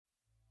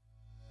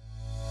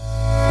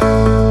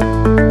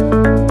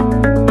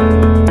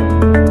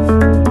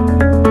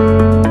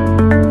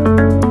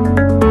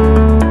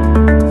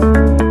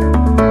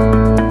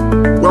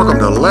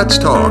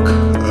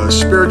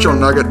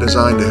nugget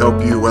designed to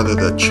help you weather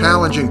the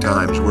challenging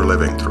times we're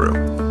living through.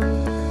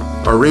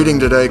 Our reading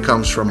today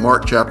comes from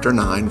Mark chapter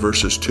 9,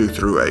 verses 2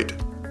 through 8.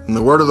 And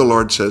the word of the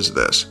Lord says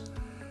this: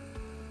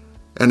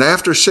 And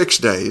after 6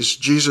 days,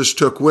 Jesus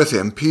took with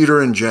him Peter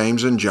and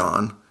James and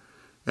John,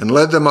 and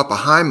led them up a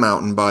high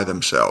mountain by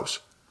themselves.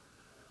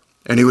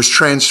 And he was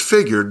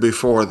transfigured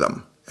before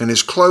them, and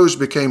his clothes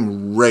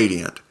became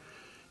radiant,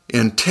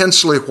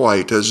 intensely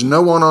white, as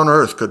no one on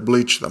earth could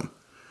bleach them.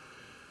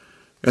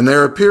 And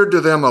there appeared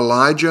to them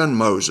Elijah and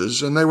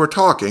Moses, and they were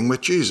talking with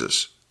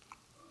Jesus.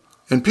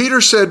 And Peter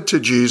said to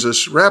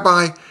Jesus,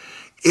 Rabbi,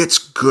 it's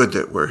good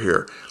that we're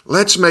here.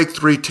 Let's make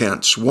 3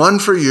 tents, one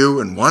for you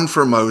and one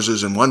for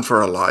Moses and one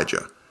for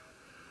Elijah.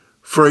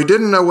 For he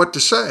didn't know what to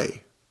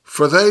say,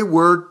 for they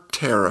were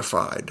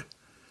terrified.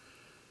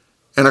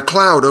 And a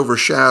cloud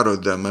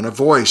overshadowed them, and a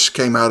voice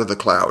came out of the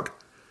cloud.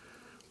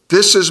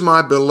 This is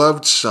my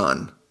beloved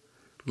Son.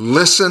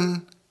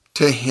 Listen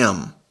to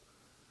him.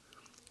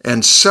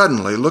 And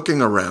suddenly,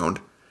 looking around,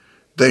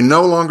 they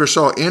no longer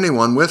saw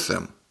anyone with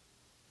them,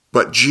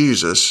 but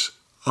Jesus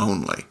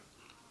only.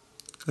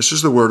 This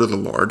is the word of the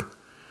Lord.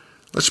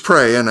 Let's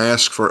pray and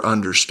ask for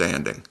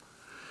understanding.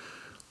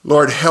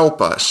 Lord, help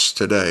us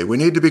today. We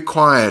need to be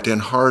quiet in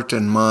heart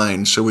and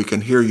mind so we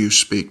can hear you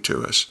speak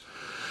to us.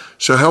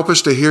 So help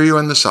us to hear you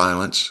in the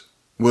silence.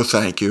 We'll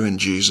thank you in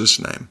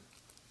Jesus' name.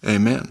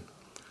 Amen.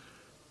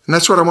 And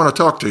that's what I want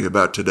to talk to you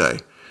about today.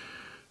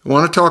 I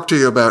want to talk to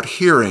you about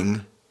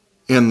hearing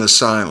in the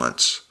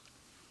silence.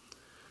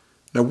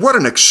 Now, what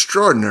an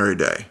extraordinary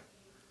day.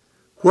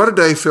 What a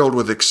day filled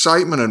with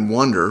excitement and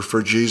wonder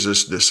for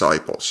Jesus'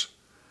 disciples.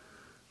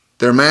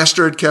 Their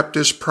master had kept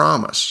his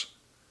promise.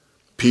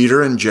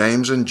 Peter and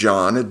James and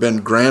John had been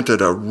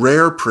granted a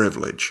rare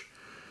privilege.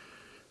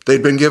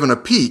 They'd been given a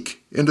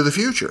peek into the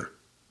future.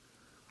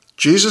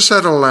 Jesus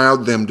had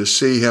allowed them to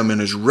see him in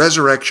his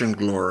resurrection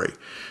glory,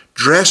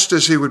 dressed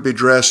as he would be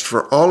dressed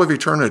for all of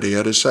eternity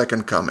at his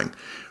second coming,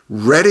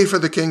 ready for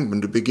the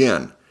kingdom to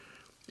begin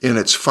in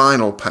its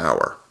final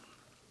power.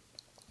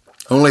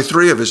 Only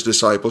 3 of his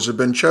disciples had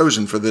been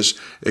chosen for this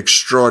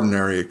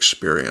extraordinary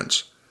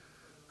experience.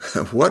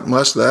 What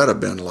must that have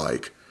been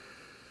like?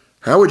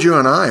 How would you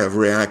and I have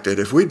reacted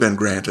if we'd been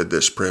granted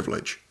this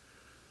privilege?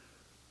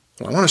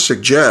 Well, I want to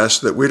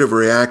suggest that we'd have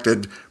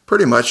reacted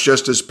pretty much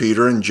just as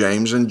Peter and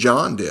James and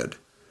John did.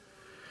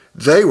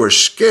 They were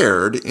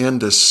scared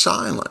into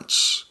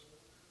silence.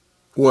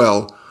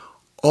 Well,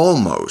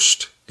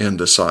 almost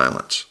into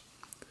silence.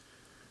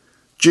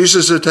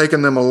 Jesus had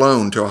taken them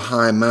alone to a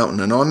high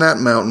mountain, and on that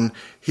mountain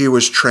he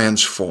was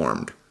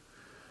transformed.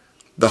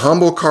 The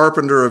humble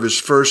carpenter of his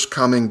first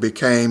coming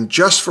became,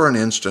 just for an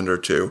instant or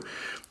two,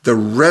 the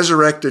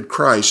resurrected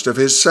Christ of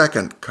his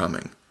second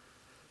coming,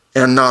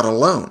 and not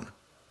alone.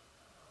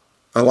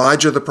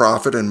 Elijah the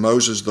prophet and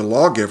Moses the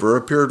lawgiver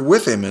appeared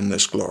with him in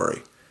this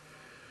glory.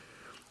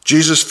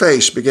 Jesus'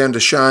 face began to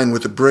shine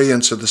with the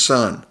brilliance of the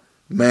sun.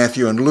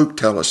 Matthew and Luke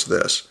tell us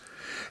this.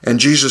 And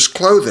Jesus'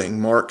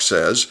 clothing, Mark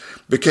says,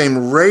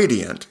 became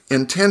radiant,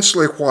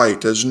 intensely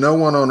white, as no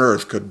one on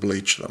earth could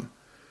bleach them.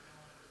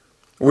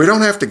 We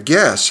don't have to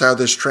guess how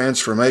this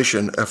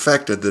transformation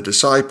affected the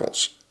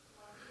disciples.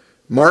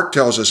 Mark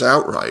tells us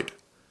outright,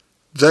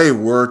 they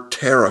were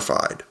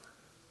terrified.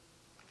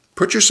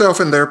 Put yourself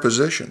in their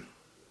position.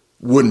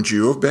 Wouldn't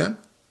you have been?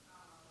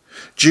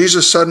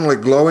 Jesus suddenly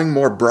glowing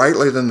more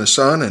brightly than the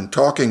sun and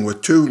talking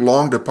with 2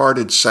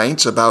 long-departed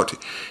saints about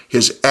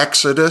his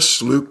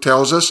exodus, Luke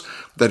tells us,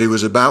 that he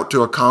was about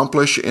to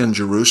accomplish in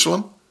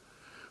Jerusalem.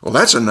 Well,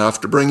 that's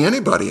enough to bring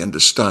anybody into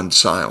stunned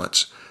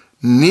silence,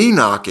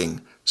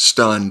 knee-knocking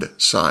stunned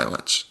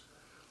silence,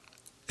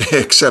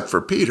 except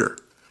for Peter.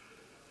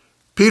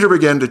 Peter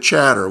began to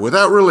chatter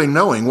without really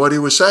knowing what he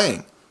was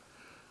saying.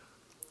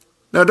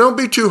 Now, don't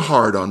be too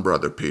hard on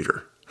Brother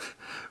Peter.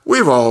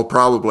 We've all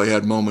probably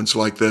had moments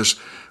like this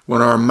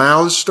when our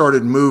mouths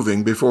started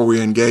moving before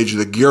we engaged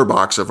the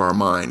gearbox of our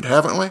mind,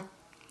 haven't we?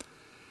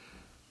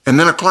 And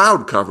then a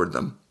cloud covered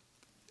them,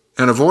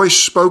 and a voice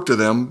spoke to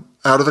them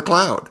out of the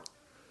cloud.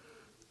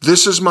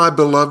 This is my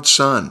beloved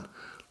Son.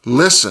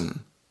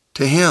 Listen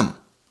to him.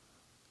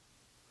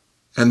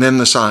 And then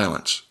the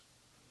silence.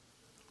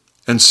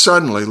 And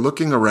suddenly,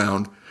 looking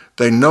around,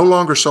 they no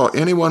longer saw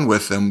anyone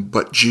with them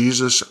but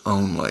Jesus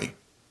only,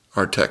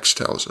 our text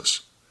tells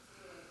us.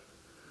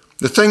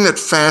 The thing that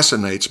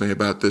fascinates me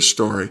about this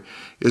story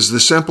is the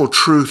simple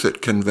truth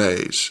it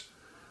conveys,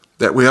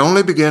 that we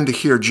only begin to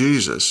hear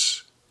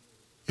Jesus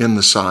in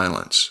the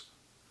silence.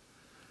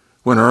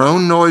 When our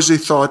own noisy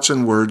thoughts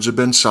and words have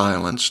been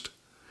silenced,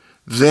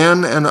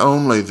 then and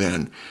only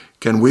then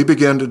can we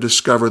begin to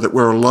discover that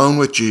we're alone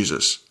with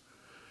Jesus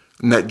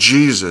and that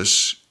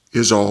Jesus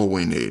is all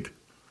we need.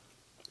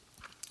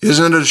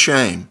 Isn't it a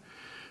shame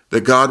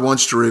that God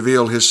wants to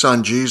reveal his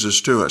Son Jesus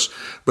to us,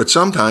 but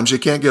sometimes he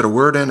can't get a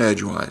word in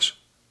edgewise?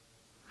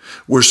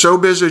 We're so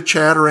busy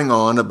chattering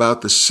on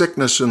about the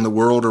sickness in the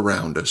world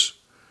around us,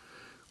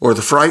 or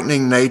the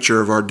frightening nature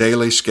of our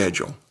daily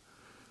schedule,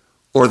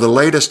 or the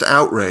latest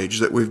outrage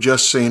that we've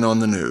just seen on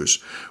the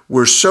news.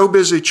 We're so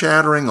busy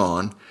chattering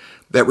on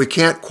that we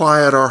can't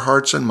quiet our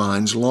hearts and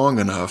minds long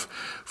enough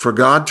for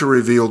God to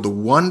reveal the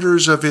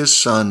wonders of His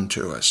Son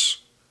to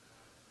us.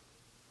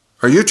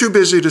 Are you too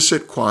busy to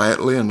sit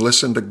quietly and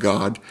listen to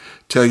God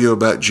tell you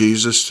about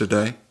Jesus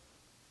today?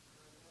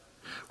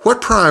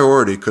 What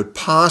priority could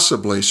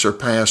possibly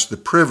surpass the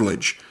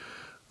privilege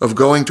of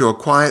going to a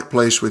quiet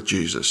place with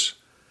Jesus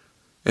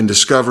and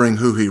discovering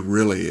who He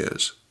really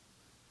is?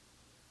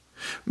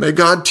 May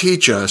God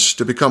teach us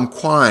to become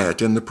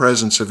quiet in the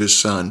presence of His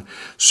Son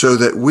so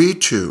that we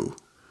too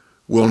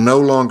will no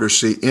longer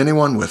see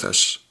anyone with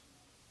us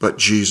but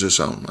Jesus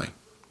only.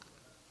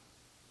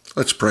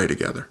 Let's pray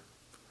together.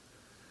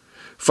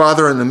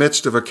 Father, in the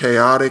midst of a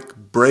chaotic,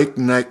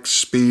 breakneck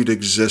speed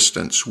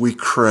existence, we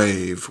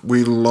crave,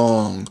 we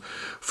long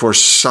for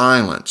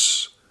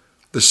silence,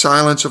 the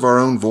silence of our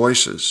own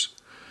voices,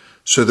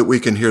 so that we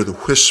can hear the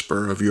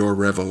whisper of your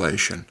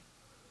revelation.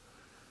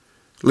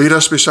 Lead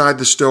us beside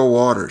the still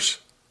waters.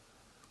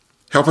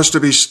 Help us to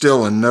be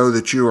still and know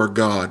that you are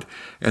God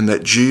and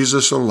that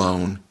Jesus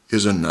alone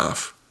is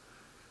enough.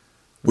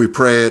 We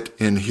pray it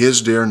in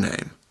His dear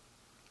name.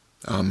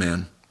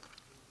 Amen.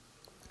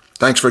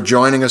 Thanks for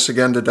joining us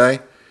again today.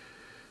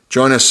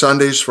 Join us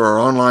Sundays for our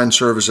online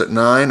service at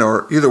 9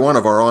 or either one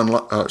of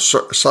our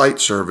site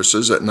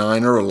services at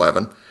 9 or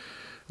 11.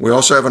 We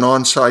also have an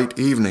on-site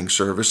evening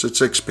service at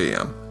 6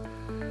 p.m.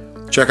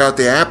 Check out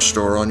the App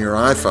Store on your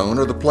iPhone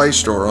or the Play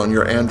Store on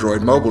your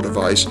Android mobile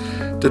device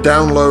to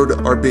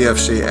download our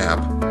BFC app.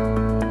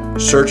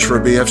 Search for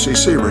BFC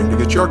Sebring to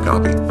get your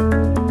copy.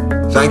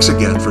 Thanks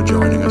again for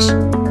joining us.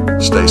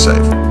 Stay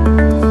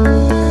safe.